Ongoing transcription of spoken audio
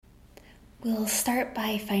We'll start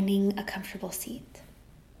by finding a comfortable seat.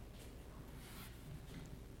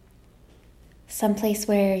 Someplace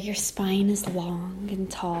where your spine is long and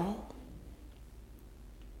tall.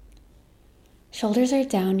 Shoulders are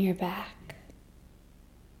down your back.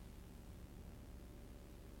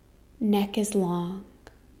 Neck is long.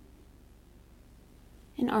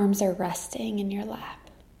 And arms are resting in your lap.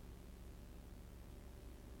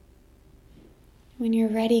 When you're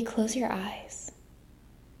ready, close your eyes.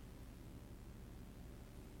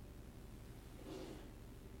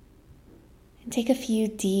 And take a few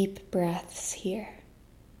deep breaths here.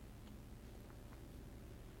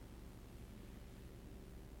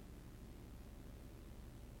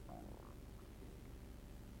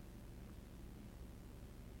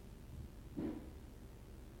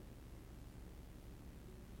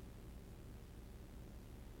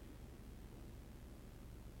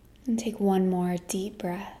 And take one more deep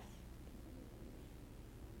breath.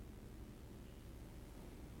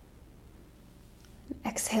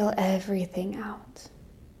 Exhale everything out.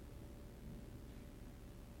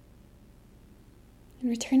 And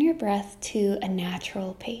return your breath to a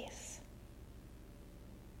natural pace.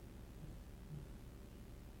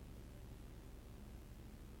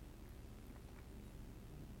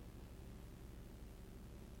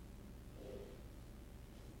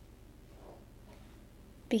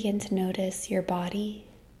 Begin to notice your body.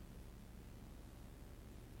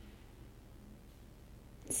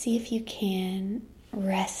 See if you can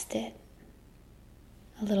rest it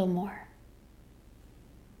a little more.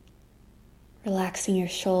 Relaxing your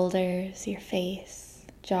shoulders, your face,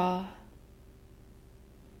 jaw.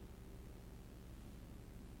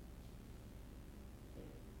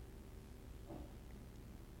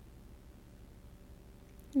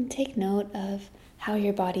 And take note of how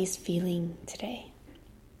your body's feeling today.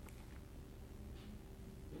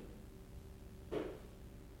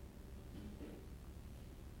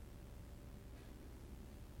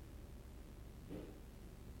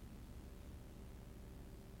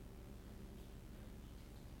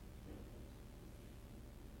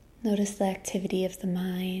 Notice the activity of the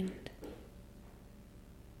mind.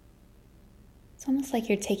 It's almost like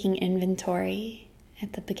you're taking inventory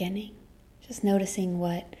at the beginning, just noticing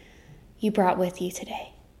what you brought with you today.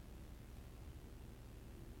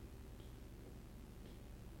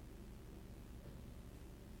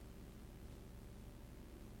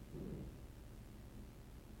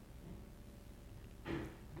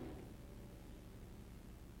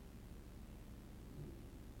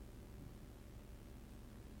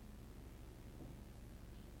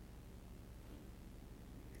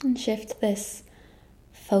 And shift this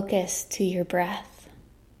focus to your breath.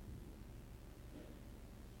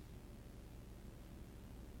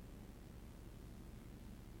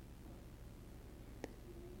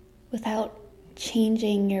 Without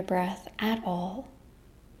changing your breath at all,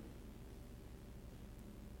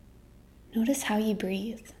 notice how you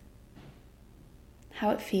breathe, how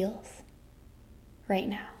it feels right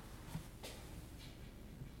now.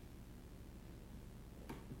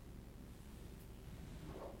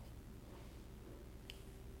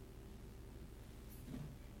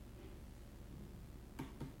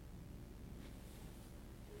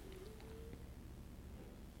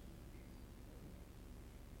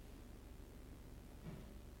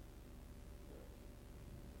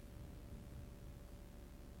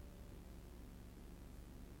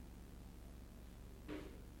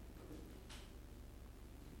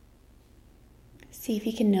 See if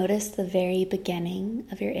you can notice the very beginning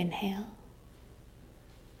of your inhale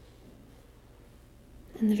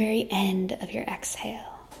and the very end of your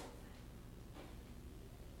exhale.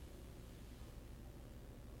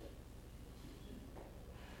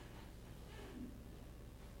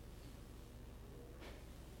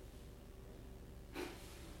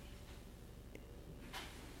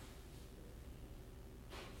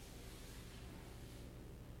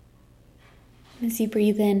 As you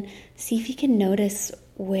breathe in, see if you can notice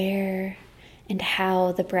where and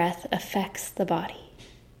how the breath affects the body,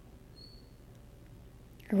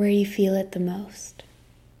 or where you feel it the most.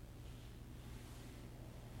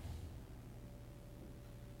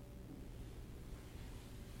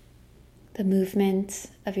 The movement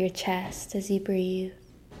of your chest as you breathe,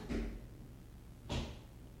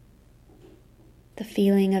 the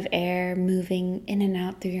feeling of air moving in and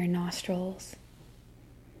out through your nostrils.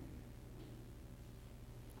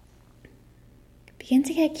 Begin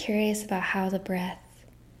to get curious about how the breath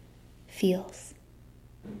feels.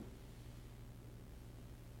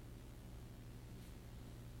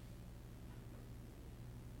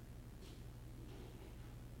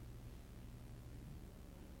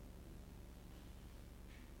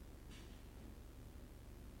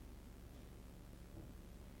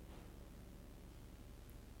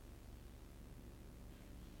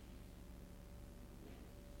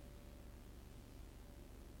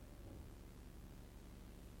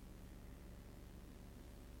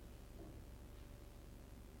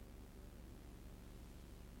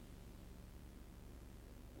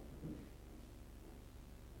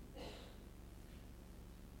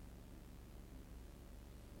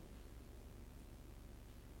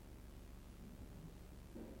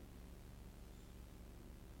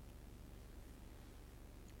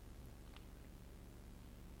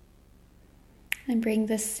 And bring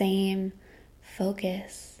the same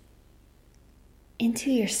focus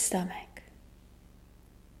into your stomach.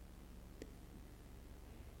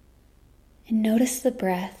 And notice the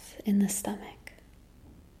breath in the stomach.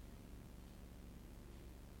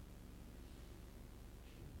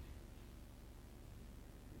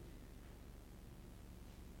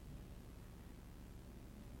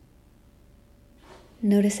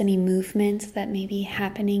 Notice any movement that may be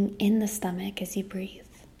happening in the stomach as you breathe.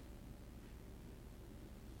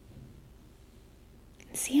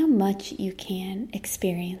 See how much you can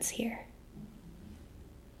experience here.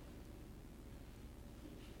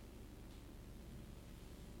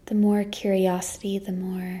 The more curiosity, the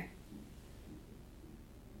more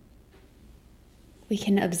we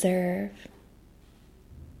can observe.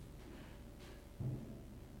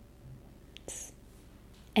 It's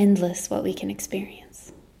endless what we can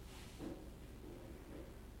experience.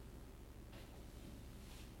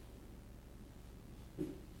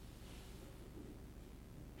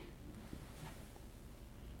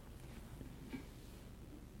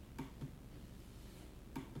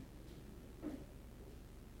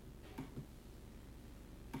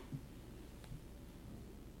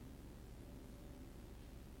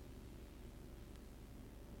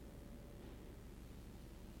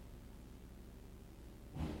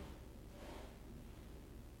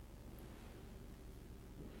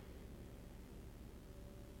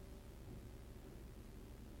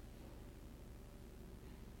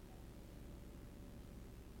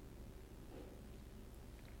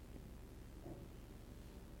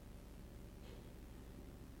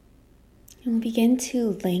 And we'll begin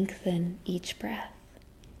to lengthen each breath.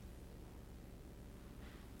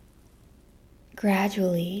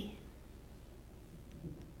 Gradually,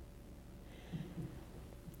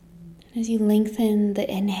 as you lengthen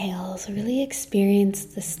the inhales, really experience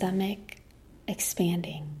the stomach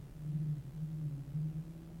expanding.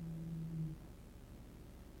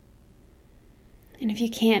 And if you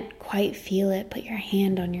can't quite feel it, put your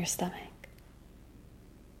hand on your stomach.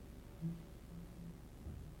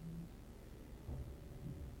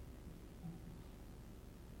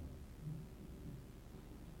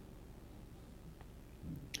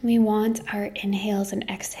 We want our inhales and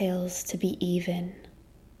exhales to be even.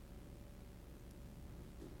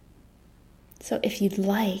 So if you'd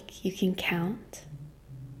like, you can count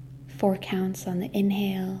 4 counts on the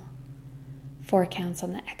inhale, 4 counts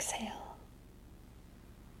on the exhale.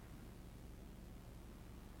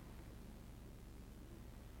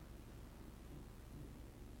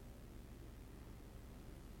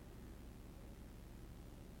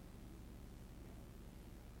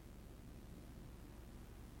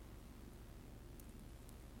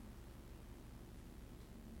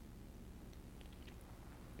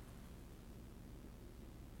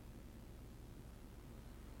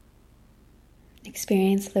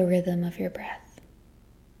 Experience the rhythm of your breath.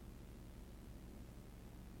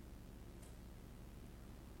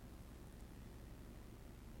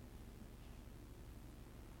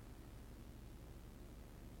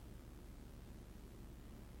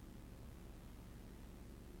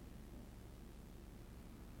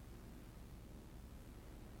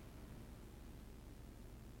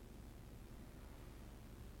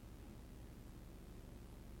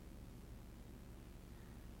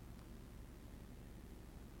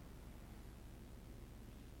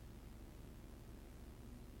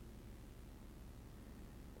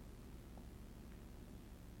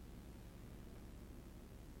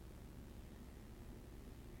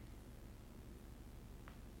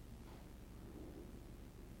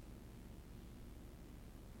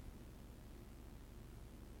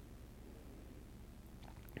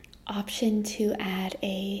 Option to add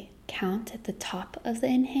a count at the top of the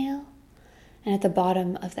inhale and at the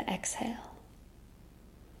bottom of the exhale.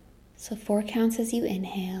 So 4 counts as you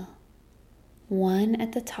inhale, 1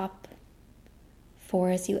 at the top,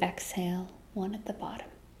 4 as you exhale, 1 at the bottom.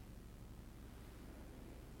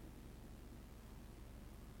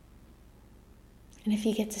 And if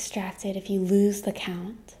you get distracted, if you lose the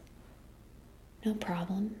count, no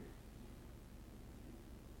problem.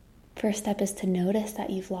 First step is to notice that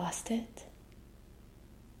you've lost it,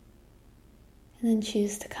 and then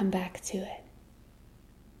choose to come back to it.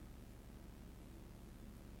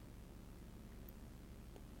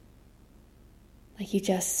 Like you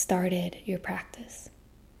just started your practice.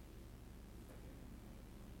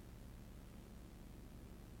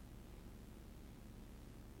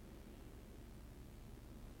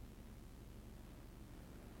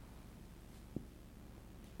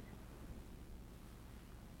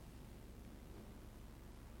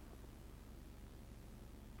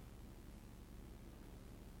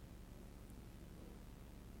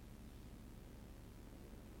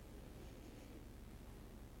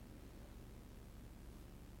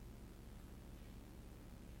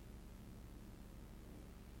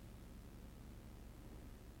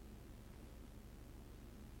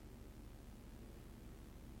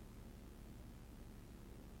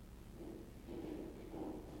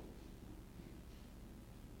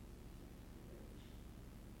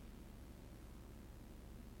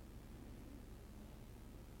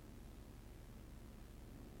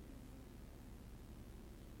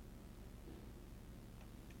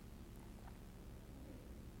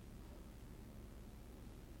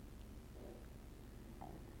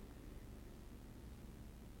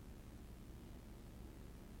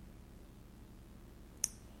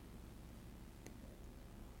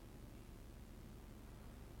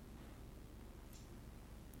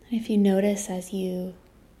 And if you notice as you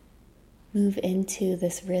move into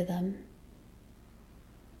this rhythm,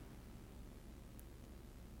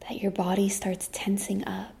 that your body starts tensing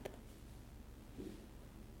up,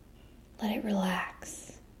 let it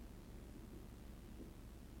relax.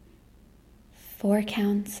 4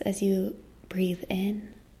 counts as you breathe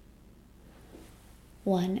in.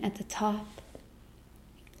 1 at the top.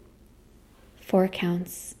 4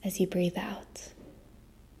 counts as you breathe out.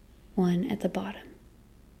 1 at the bottom.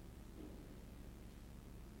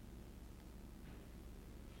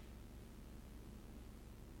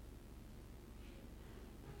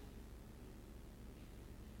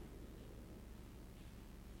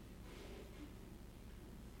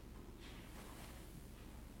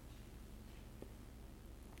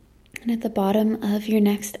 And at the bottom of your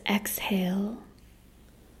next exhale,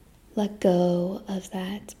 let go of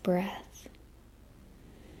that breath.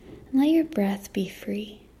 And let your breath be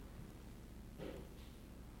free.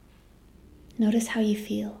 Notice how you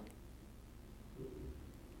feel.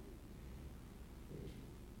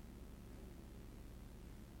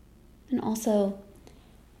 And also,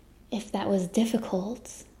 if that was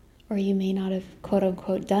difficult, or you may not have quote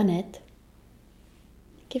unquote done it,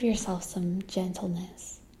 give yourself some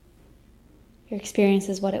gentleness. Your experience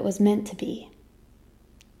is what it was meant to be.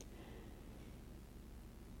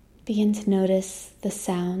 Begin to notice the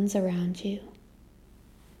sounds around you.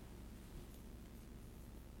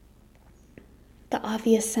 The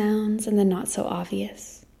obvious sounds and the not so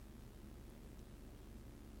obvious.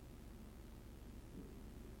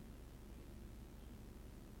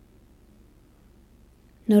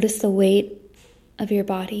 Notice the weight of your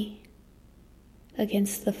body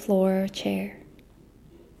against the floor or chair.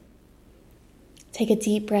 Take a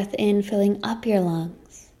deep breath in, filling up your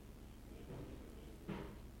lungs.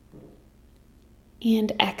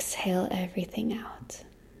 And exhale everything out.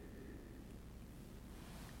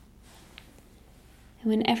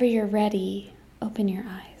 And whenever you're ready, open your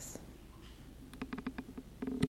eyes.